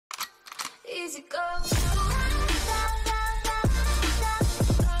easy go.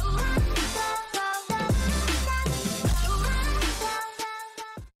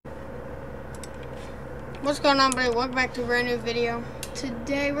 What's going on, buddy? Welcome back to a brand new video.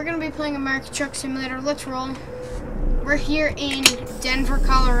 Today we're going to be playing American Truck Simulator. Let's roll. We're here in Denver,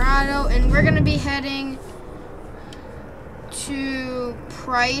 Colorado, and we're going to be heading to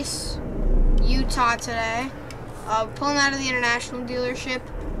Price, Utah today. Pulling out of the international dealership.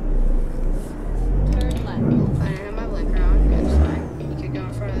 Turn left. I didn't have my blinker on. That's fine. You could go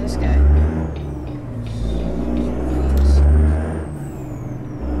in front of this guy.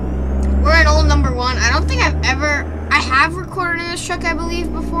 We're in old number 1. I don't think I have recorded in this truck, I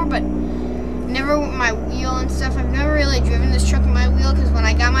believe, before, but never with my wheel and stuff. I've never really driven this truck with my wheel, because when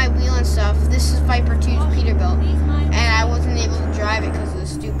I got my wheel and stuff, this is Viper 2's Peterbilt, and I wasn't able to drive it because of the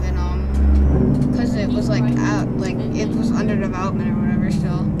stupid, because it was it was under development or whatever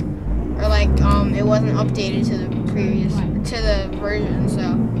still, or it wasn't updated to the version,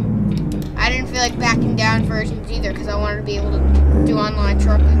 so I didn't feel like backing down versions either, because I wanted to be able to do online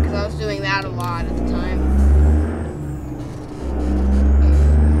trucking, because I was doing that a lot at the time.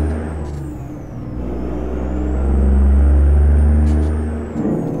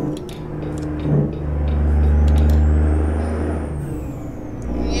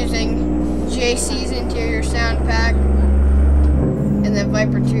 JC's interior sound pack, and then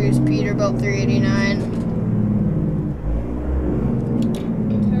Viper 2's Peterbilt 389.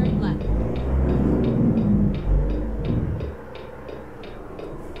 Turn left.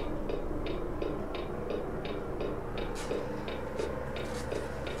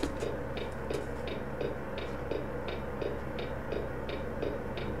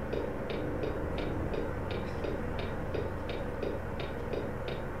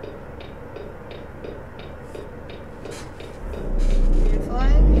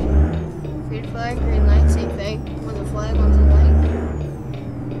 Green flag, green light, same thing. One's a flag, one's a light.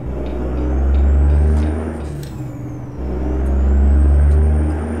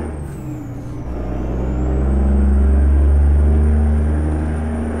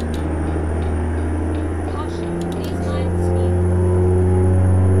 Caution, these lines speed.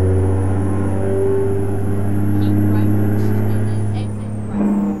 Keep right and then exit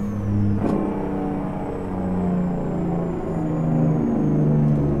right.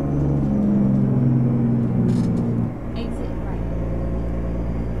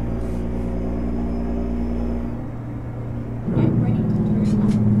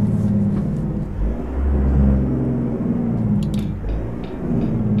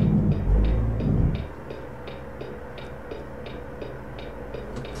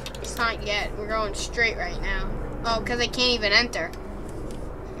 Not yet. We're going straight right now. Oh, because I can't even enter.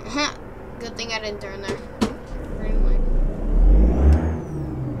 Good thing I didn't turn there. Green light.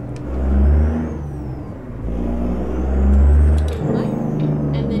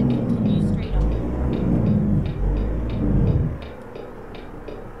 And then continue straight on.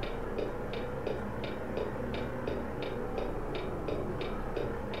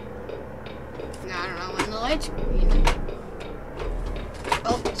 No, I don't know when the light's green.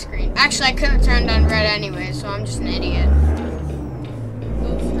 Oh, it's green. Actually, I could have turned on red anyway, so I'm just an idiot.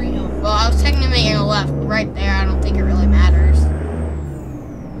 Go straight on. Well, I was technically making a left, but right there, I don't think it really matters.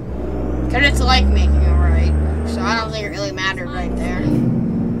 Because it's like making a right, so I don't think it really mattered right there.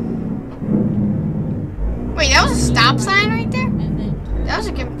 Wait, that was a stop sign right there? That was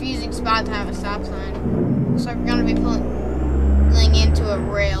a confusing spot to have a stop sign. So we're going to be pulling into a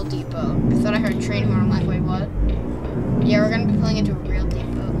rail depot. I thought I heard a train horn. I'm like, wait, what? Yeah, we're going to be pulling into a rail depot.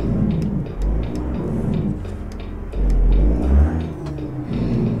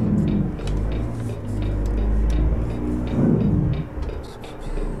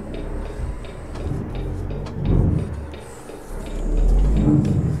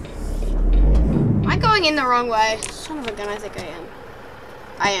 Am I going in the wrong way? Son of a gun, I think I am.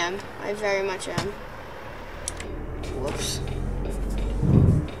 I am. I very much am. Whoops.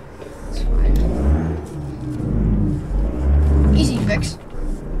 It's fine. Easy fix.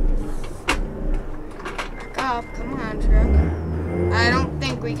 Back up. Come on, truck. I don't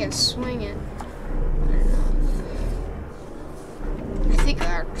think we can swing it. I think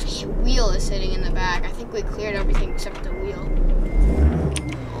our wheel is sitting in the back. I think we cleared everything except the wheel.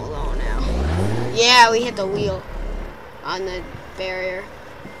 Hold on now. Yeah, we hit the wheel on the barrier.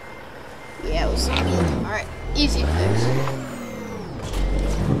 Yeah, it was the wheel. Alright, easy fix.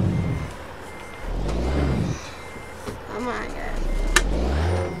 Come on, guys.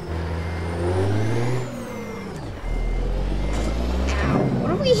 Ow, what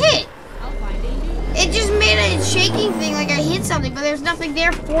did we hit? I'll find it. It just made a shaking thing like I hit something, but there's nothing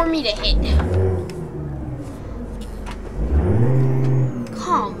there for me to hit.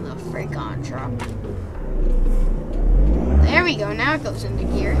 Calm the frick on, truck. There we go, now it goes into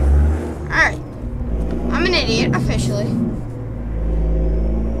gear. Alright. I'm an idiot, officially.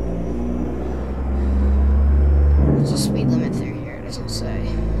 What's the speed limit through here? It doesn't say.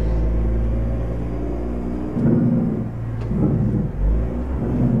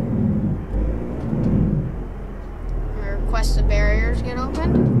 I request the barriers get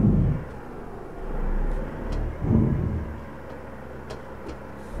opened.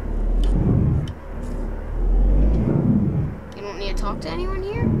 You don't need to talk to anyone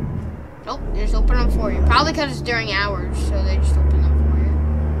here? Nope, they just open them for you. Probably because it's during hours, so they just open them for you.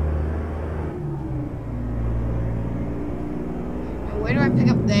 And where do I pick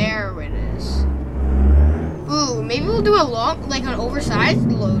up there? Where it is? Ooh, maybe we'll do a long, like an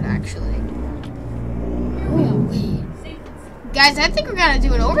oversized load, actually. Ooh. Guys, I think we're gonna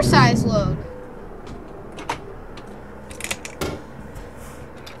do an oversized load.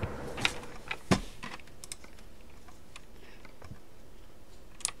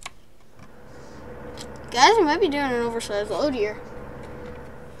 Guys, we might be doing an oversized load here.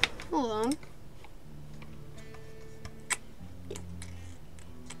 Hold on.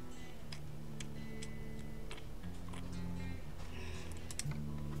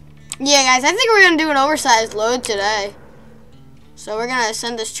 Yeah, guys, I think we're going to do an oversized load today. So we're going to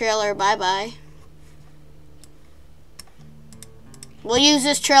send this trailer bye-bye. We'll use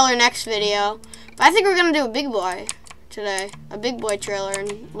this trailer next video. But I think we're going to do a big boy today. A big boy trailer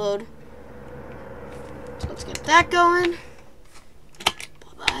and load. So let's get that going.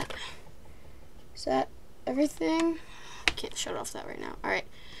 Pull that. Is that everything? Can't shut off that right now. Alright.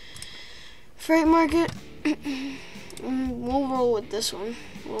 Freight market. We'll roll with this one.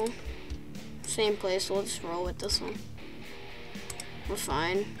 Well, same place. We'll just roll with this one. We're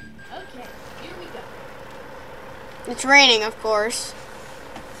fine. Okay, here we go. It's raining, of course.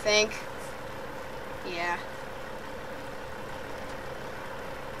 I think. Yeah.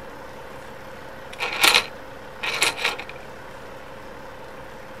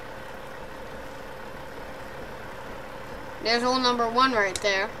 There's old number 1 right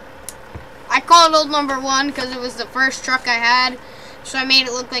there. I call it old number 1 because it was the first truck I had, so I made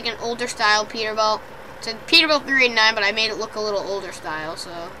it look like an older style Peterbilt. It's a Peterbilt 389, but I made it look a little older style,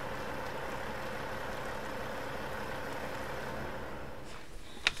 so.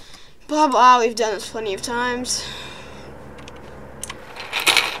 Blah blah, we've done this plenty of times.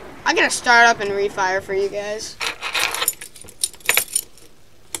 I'm gonna start up and refire for you guys.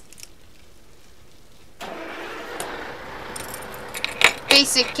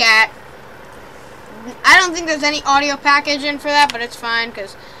 Basic cat. I don't think there's any audio package in for that, but it's fine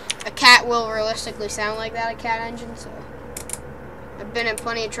because a cat will realistically sound like that, a cat engine. So I've been in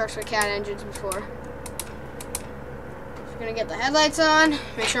plenty of trucks with cat engines before. Just gonna get the headlights on.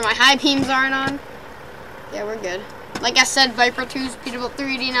 Make sure my high beams aren't on. Yeah, we're good. Like I said, Viper 2's Peterbilt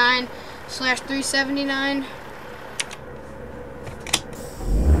 389/379.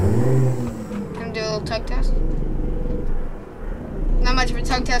 Gonna do a little tug test. Not much of a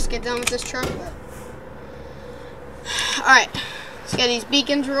tug test to get done with this truck, but alright, let's get these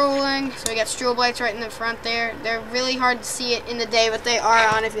beacons rolling. So we got strobe lights right in the front there. They're really hard to see it in the day, but they are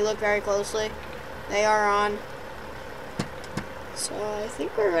on if you look very closely. They are on. So I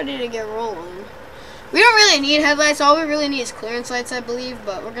think we're ready to get rolling. We don't really need headlights. All we really need is clearance lights, I believe,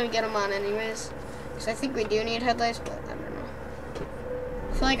 but we're going to get them on anyways. Because I think we do need headlights, but I don't know.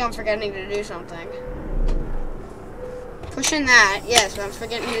 I feel like I'm forgetting to do something. Pushing that, yes, but I'm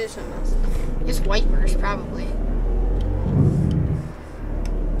forgetting to do something else. Just wipers, probably.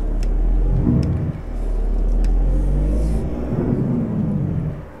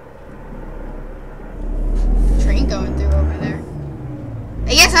 Train going through over there.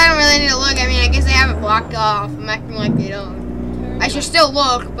 I guess I don't really need to look. I mean, I guess they have it blocked off. I'm acting like they don't. I should still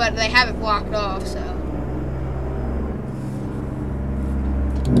look, but they have it blocked off, so.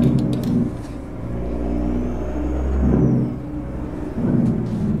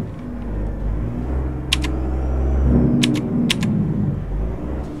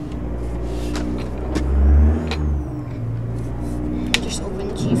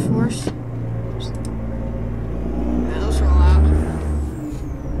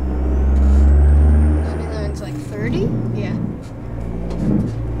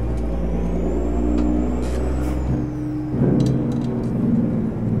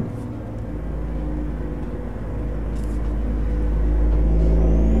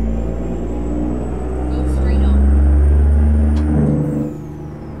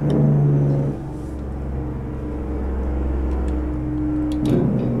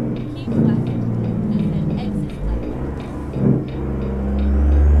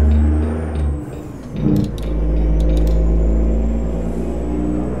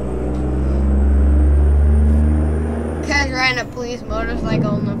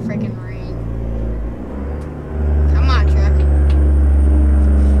 motorcycle in the freaking rain. Come on, truck.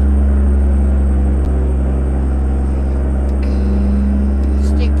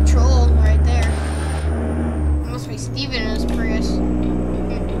 State patrol right there. Must be Steven in his Prius.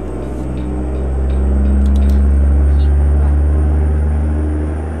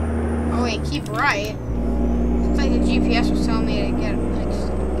 Oh wait, keep right. Looks like the GPS was telling me to get left.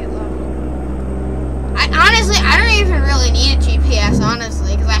 I don't even really need a GPS,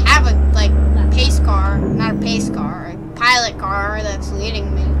 honestly, because I have a pace car, not a pace car, a pilot car that's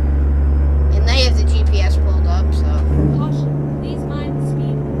leading me, and they have the GPS pulled up. So. Caution, please mind the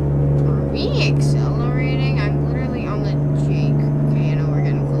speed. Are we accelerating? I'm literally on the Jake. Okay, I know we're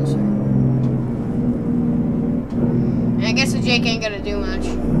getting closer. And I guess the Jake ain't gonna do much.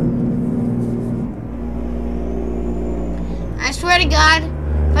 I swear to God,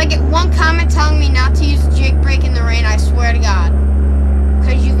 if I get one comment telling me not to use the Jake brake in the rain, I swear to God.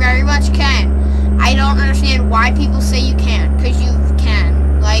 Because you very much can. I don't understand why people say you can't. Because you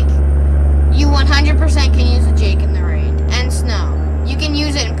can. Like, you 100% can use the Jake in the rain and snow. You can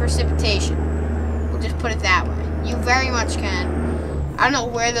use it in precipitation. We'll just put it that way. You very much can. I don't know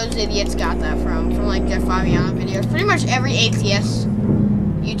where those idiots got that from like Jeff Fabiano videos. Pretty much every ATS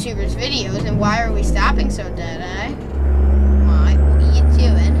YouTuber's videos. And why are we stopping so dead, eh? What are you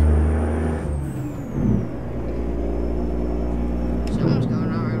doing? Something's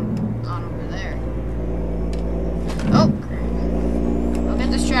going on over there. Oh, crap. Don't get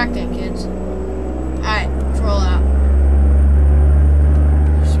distracted, kids. Alright, let's roll out.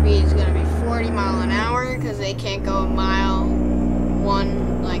 Speed is going to be 40 miles an hour because they can't go a mile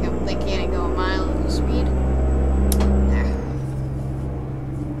they can't go a mile at the speed. There.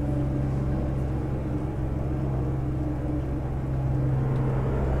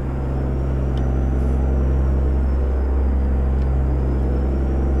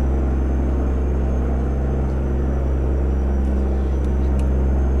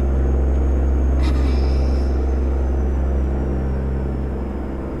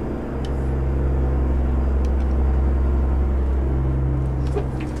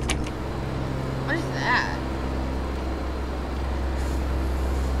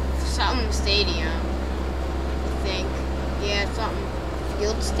 Something stadium, I think. Yeah, something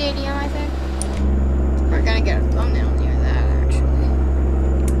field stadium, I think. We're gonna get a thumbnail near that, actually.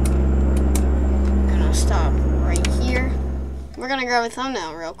 Gonna stop right here. We're gonna grab a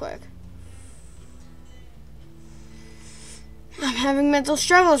thumbnail real quick. I'm having mental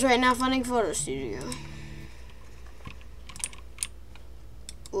struggles right now finding photo studio.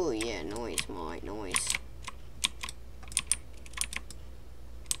 Oh yeah, noise, Mike, noise.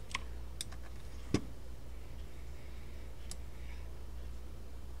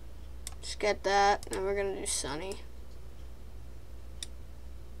 Get that, and we're gonna do sunny.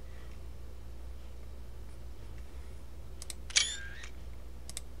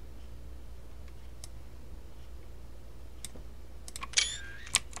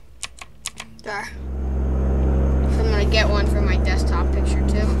 There. So I'm gonna get one for my desktop picture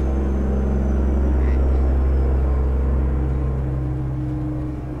too.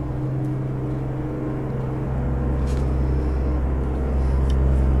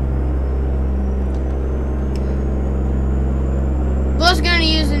 I was gonna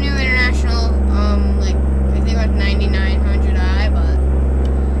use the new international, I think about 9900i, but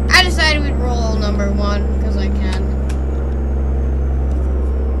I decided we'd roll number one because I can.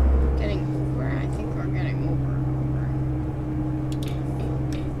 Getting over, I think we're getting over.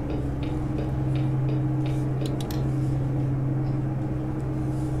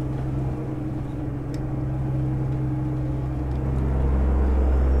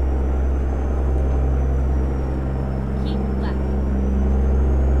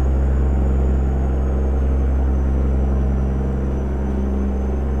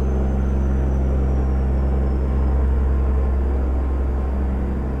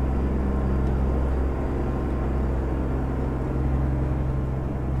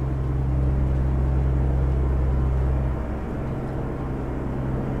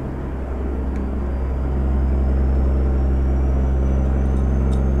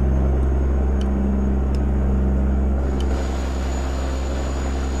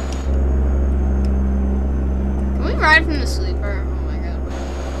 Ride from the sleeper. Oh my god.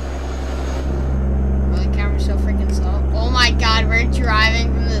 Oh, the camera's so freaking slow. Oh my god, we're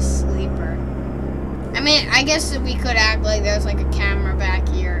driving from the sleeper. I mean, I guess we could act like there's like a camera back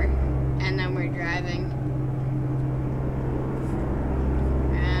here, and then we're driving.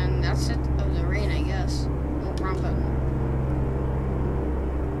 And that's it of the rain, I guess. Oh, wrong button.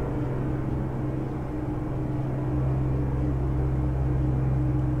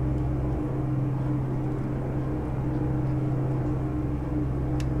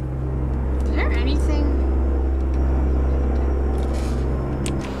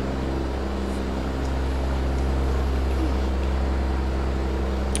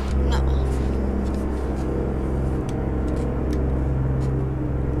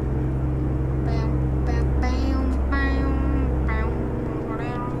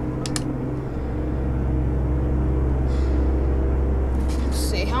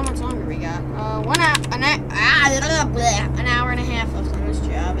 we got? 1 hour, an hour and a half left on this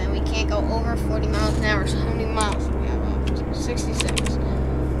job, and we can't go over 40 miles an hour. So how many miles do we have left? 66.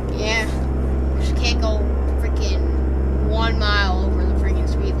 Yeah, we just can't go freaking 1 mile over the freaking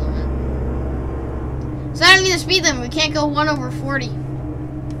speed limit. It's not even the speed limit. We can't go 1 over 40.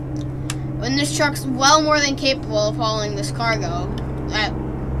 When this truck's well more than capable of hauling this cargo at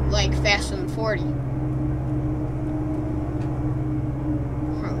like faster than 40.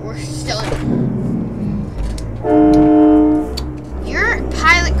 We're still in. Your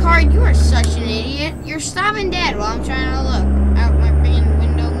pilot car, you are such an idiot. You're stopping dead while I'm trying to look out my freaking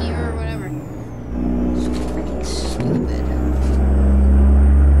window mirror or whatever. It's freaking stupid.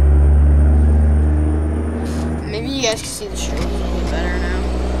 Maybe you guys can see the street a little bit better now.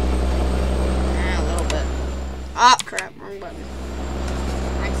 A little bit. Oh, crap. Wrong button.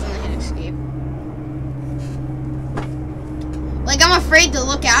 I accidentally hit escape. Like, I'm afraid to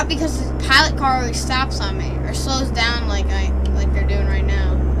look out because the pilot car always stops on me or slows down like they're doing right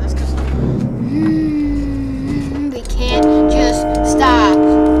now. That's because they can't just stop.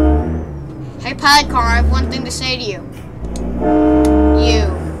 Hey, pilot car, I have one thing to say to you.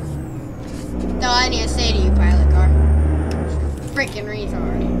 That's all I need to say to you, pilot car. Freaking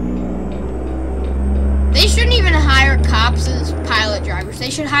retard. They shouldn't even hire cops as pilot drivers.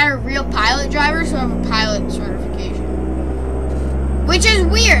 They should hire real pilot drivers who have a pilot certification. Which is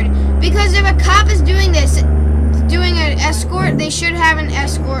weird, because if a cop is doing this, doing an escort, they should have an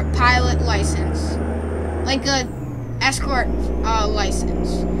escort pilot license. Like a escort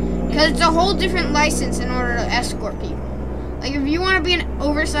license. Because it's a whole different license in order to escort people. Like if you want to be an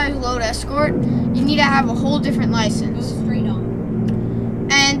oversized load escort, you need to have a whole different license. Go straight on.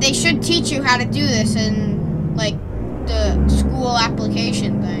 And they should teach you how to do this in like the school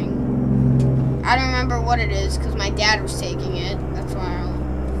application thing. I don't remember what it is because my dad was taking it. That's why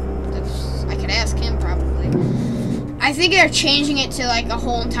I could ask him probably. I think they're changing it to like a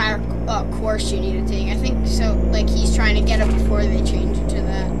whole entire course you need to take. I think so. Like he's trying to get it before they change it to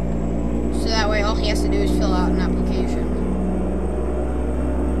that. So that way all he has to do is fill out an application.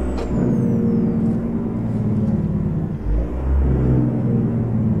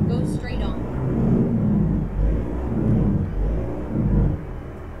 Go straight on.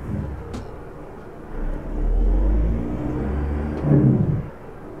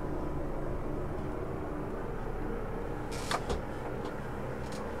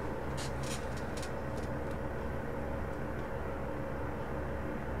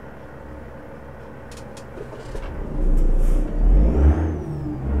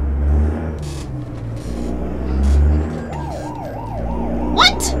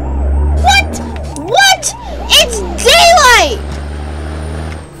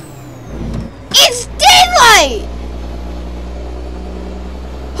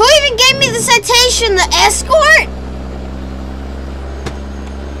 Citation, the escort?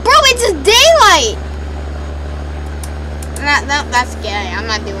 Bro, it's daylight! No, that's gay. I'm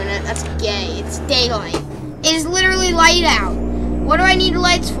not doing it. That's gay. It's daylight. It is literally light out. What do I need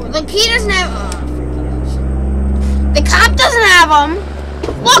lights for? Look, he doesn't have... Oh, freaking the cop doesn't have them.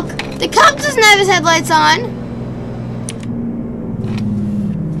 Look, the cop doesn't have his headlights on.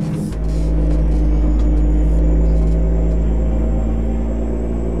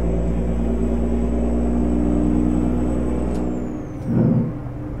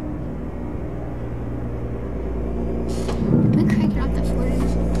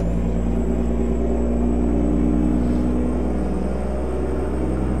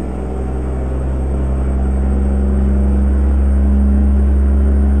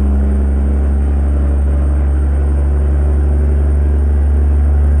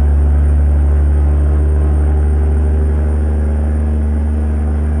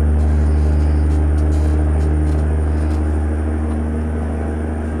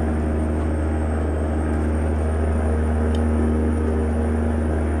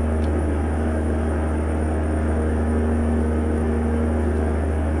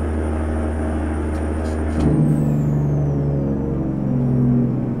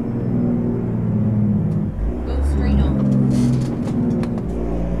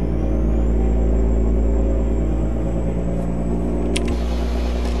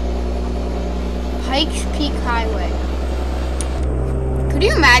 Could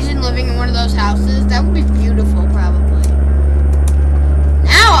you imagine living in one of those houses? That would be beautiful, probably.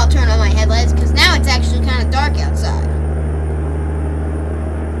 Now I'll turn on my headlights, because now it's actually kind of dark outside.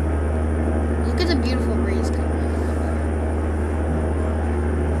 Look at the beautiful breeze coming in.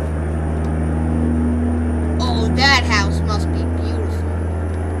 Oh, that house must be beautiful.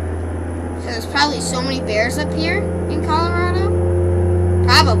 So there's probably so many bears up here in Colorado.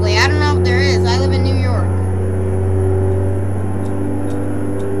 Probably. I don't know if there is. I live in New York.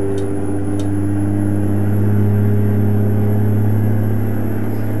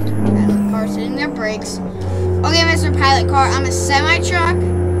 Pilot car sitting there, brakes. Okay, Mr. Pilot Car, I'm a semi-truck.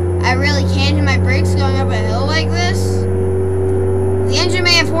 I really can't do my brakes going up a hill like this. The engine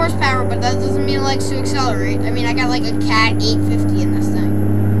may have horsepower, but that doesn't mean it likes to accelerate. I mean, I got like a Cat 850 in this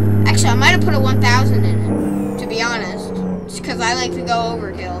thing. Actually, I might have put a 1000 in it, to be honest. Just because I like to go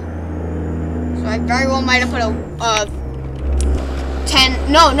overkill. So I very well might have put a 10,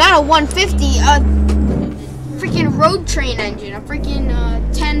 no, not a 150, a freaking road train engine, a freaking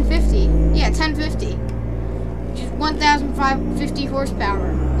 1050. Yeah, 1050. Which is 1,550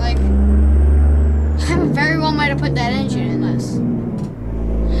 horsepower. Like, I very well might have put that engine in this.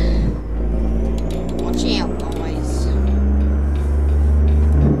 Watch out, boys. I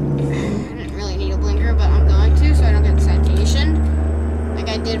didn't really need a blinker, but I'm going to, so I don't get citationed. Like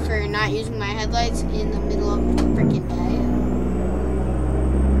I did for not using my headlights in the middle of the freaking day.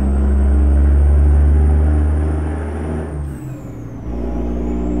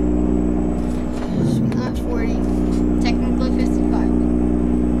 Speed limit's 40. Technically 55.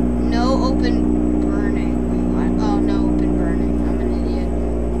 No open burning. Wait, what? Oh, no open burning. I'm an idiot.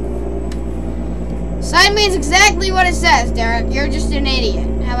 Sign means exactly what it says, Derek. You're just an idiot.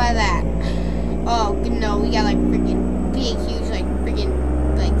 How about that? Oh, no. We got like freaking big, huge, like freaking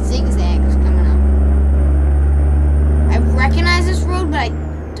like zigzags coming up. I recognize this road, but I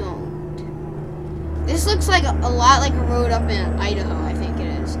don't. This looks like a lot like a road up in Idaho, I think it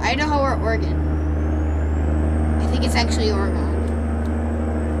is. Idaho or Oregon. I think it's actually Oregon.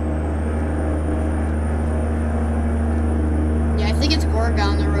 Yeah, I think it's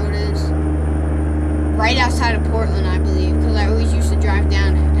Oregon the road is. Right outside of Portland, I believe, because I always used to drive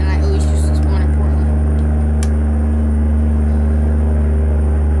down it, and I always used to spawn in Portland.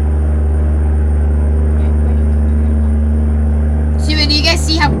 Do you guys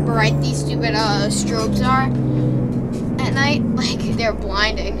see how bright these stupid strobes are at night? Like, they're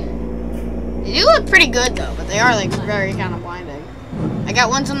blinding. They do look pretty good though, but they are like very kind of blinding. I got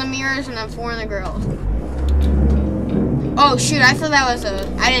ones on the mirrors and then 4 on the grills. Oh shoot, I thought that was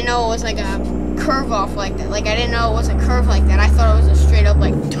I didn't know it was like a curve off like that. Like I didn't know it was a curve like that. I thought it was a straight up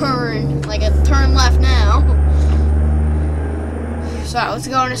like turn, like a turn left now. So I was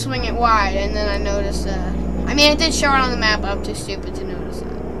going to swing it wide and then I noticed I mean, it did show it on the map, but I'm too stupid to notice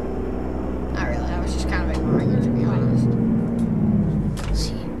that. Not really, I was just kind of ignoring it, to be honest. Let's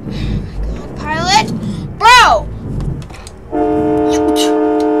see. Oh my god, pilot! Bro!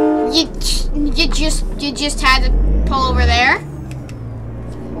 You just had to pull over there?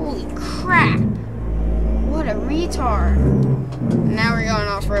 Holy crap. What a retard. Now we're going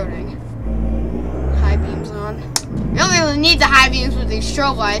off-roading. High beams on. You don't really need the high beams with these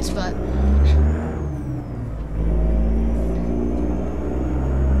strobe lights, but...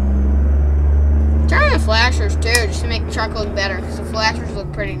 Turn the flashers too, just to make the truck look better, because the flashers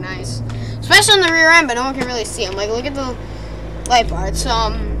look pretty nice. Especially on the rear end, but no one can really see them. Like, look at the light bar. It's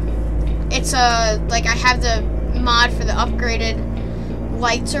like I have the mod for the upgraded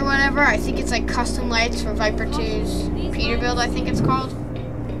lights or whatever. I think it's like custom lights for Viper 2's Peterbilt, I think it's called.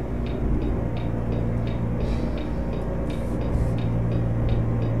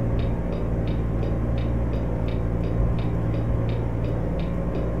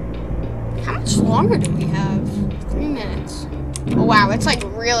 How much longer do we have? 3 minutes. Oh wow, it's like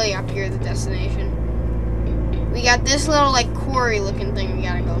really up here, the destination. We got this little like quarry looking thing we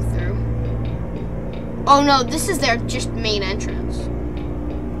gotta go through. Oh no, this is their just main entrance.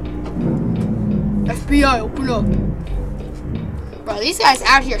 FBI, open up. Bro, these guys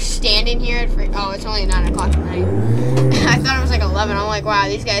out here standing here at oh, it's only 9 o'clock at night. I thought it was like 11. I'm like, wow,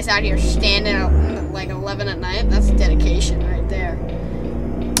 these guys out here standing at like 11 at night. That's dedication right there.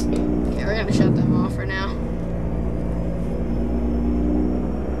 Okay, we're gonna shut them off for now.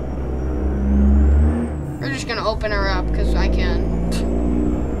 We're just gonna open her up because I can.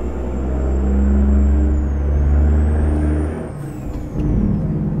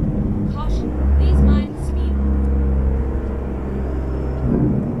 Caution, please mind speed.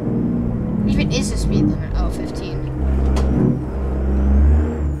 Even is the speed limit? Oh, 15.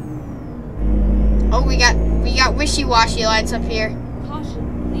 Oh, we got wishy-washy lights up here.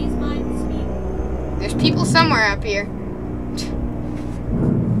 Caution, please mind speed. There's people somewhere up here.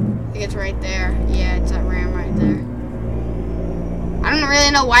 I think it's right there. Yeah, it's that ram right there. I don't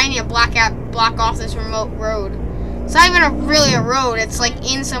really know why I need to block off this remote road. It's not even really a road. It's like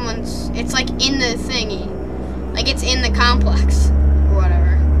in someone's. It's like in the thingy. Like it's in the complex or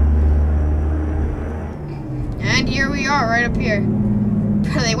whatever. And here we are, right up here.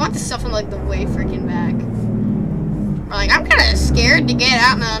 They want the stuff in like the way freaking back. Or, like, I'm kind of scared to get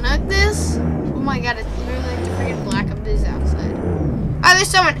out and unhook this. Oh my god, it's literally like the freaking black abyss outside. Oh, there's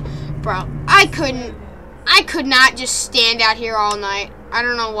someone. Bro, I could not just stand out here all night. I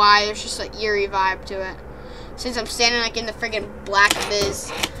don't know why. There's just an eerie vibe to it. Since I'm standing like in the freaking black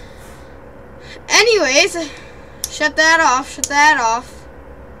abyss. Anyways, shut that off. Shut that off.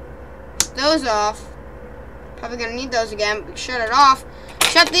 Shut those off. Probably gonna need those again. But shut it off.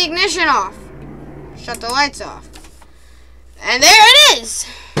 Shut the ignition off. Shut the lights off. And there it is.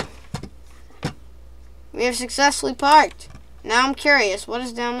 We have successfully parked. Now I'm curious. What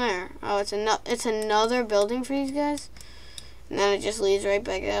is down there? Oh, it's another building for these guys. And then it just leads right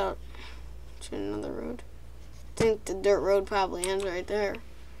back out to another road. I think the dirt road probably ends right there.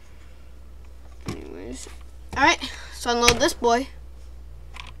 Anyways. Alright, so unload this boy.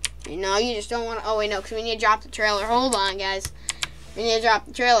 You know, you just don't want to... Oh, wait, no, because we need to drop the trailer. Hold on, guys. We need to drop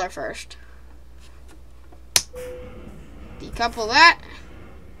the trailer first. Decouple that.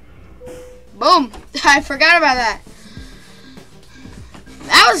 Boom. I forgot about that.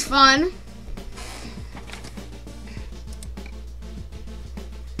 That was fun.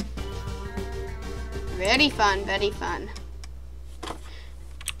 Very fun, very fun.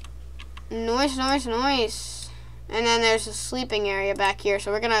 Noise, noise, noise. And then there's a sleeping area back here.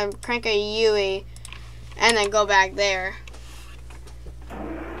 So we're going to crank a UE and then go back there.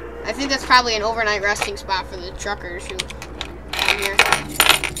 I think that's probably an overnight resting spot for the truckers who come here.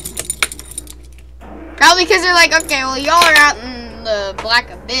 Probably because they're like, okay, well, y'all are out in the black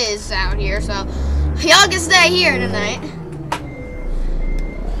abyss out here, so y'all can stay here tonight.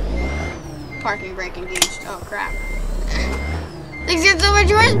 Parking brake engaged. Oh, crap. Things get so much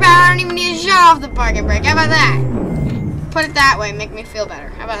worse, but I don't even need to shut off the parking brake. How about that? Put it that way, make me feel better.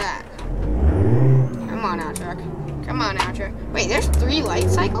 How about that? Come on now, truck. Come on now, truck. Wait, there's 3 light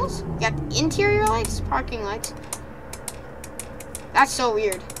cycles? You got interior lights, parking lights. That's so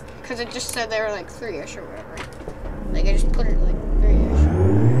weird. Because it just said they were like 3-ish or whatever. Like, I just put it like 3-ish.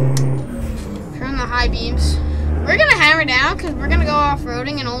 Turn the high beams. We're going to hammer down because we're going to go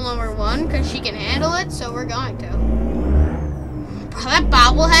off-roading in old number 1 because she can handle it, so we're going to. Bro, that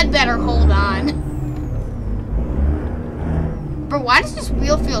bobblehead better hold on. Bro, why does this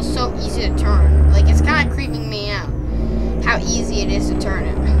wheel feel so easy to turn? Like, it's kind of creeping me out. How easy it is to turn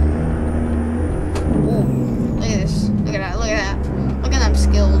it. Ooh, look at this. Look at that. Look at that. Look at them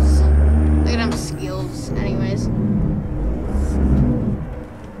skills. Look at them skills. Anyways.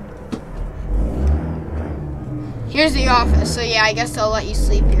 Here's the office. So yeah, I guess they'll let you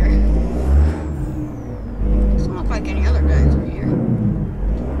sleep here. Doesn't look like any other guys over here.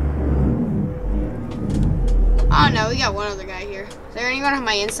 Oh no, we got one other guy here. Is there anyone on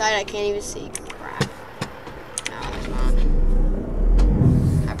my inside I can't even see? Crap. No, there's not.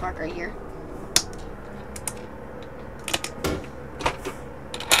 I park right here.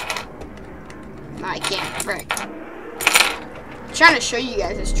 No, I can't. Frick. I'm trying to show you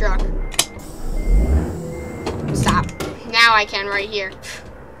guys this truck. Stop. Now I can right here.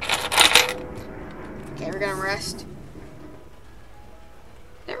 Okay, we're gonna rest.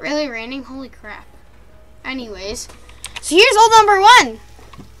 Is it really raining? Holy crap. Anyways, so here's old number 1.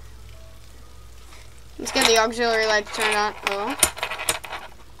 Let's get the auxiliary light turned on. Oh.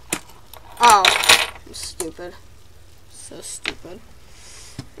 Oh. I'm stupid. So stupid.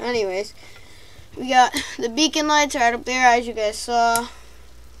 Anyways, we got the beacon lights right up there, as you guys saw.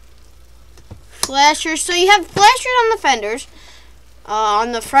 Flashers. So you have flashers on the fenders.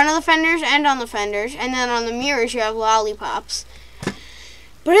 On the front of the fenders and on the fenders. And then on the mirrors you have lollipops.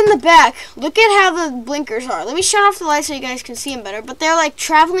 But in the back, look at how the blinkers are. Let me shut off the lights so you guys can see them better. But they're like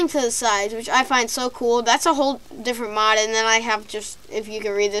traveling to the sides, which I find so cool. That's a whole different mod. And then I have just, if you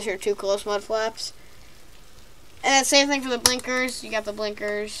can read this, your 2 close mud flaps. And then same thing for the blinkers. You got the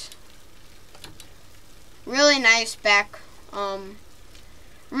blinkers. Really nice back.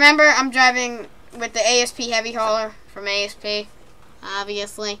 Remember, I'm driving with the ASP heavy hauler from ASP,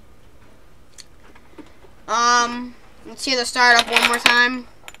 obviously. Let's hear the startup one more time.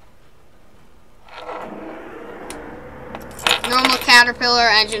 Normal Caterpillar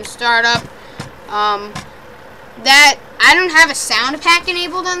engine startup. That I don't have a sound pack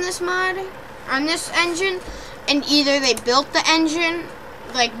enabled on this mod, on this engine, and either they built the engine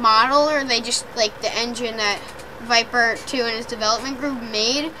like model, or they just like the engine that Viper 2 and his development group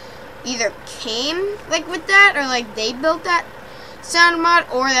made either came like with that, or like they built that sound mod,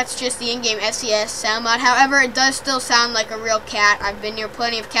 or that's just the in-game SES sound mod. However, it does still sound like a real cat. I've been near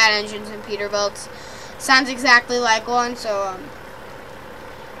plenty of cat engines in Peterbilt's. Sounds exactly like one, so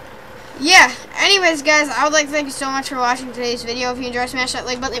yeah, anyways, guys, I would like to thank you so much for watching today's video. If you enjoyed, smash that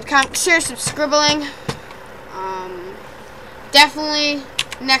like button, leave a comment, share, subscribbling. Definitely,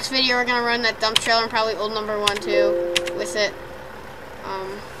 next video we're gonna run that dump trailer and probably old number 1 too with it.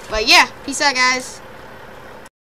 But yeah, peace out, guys.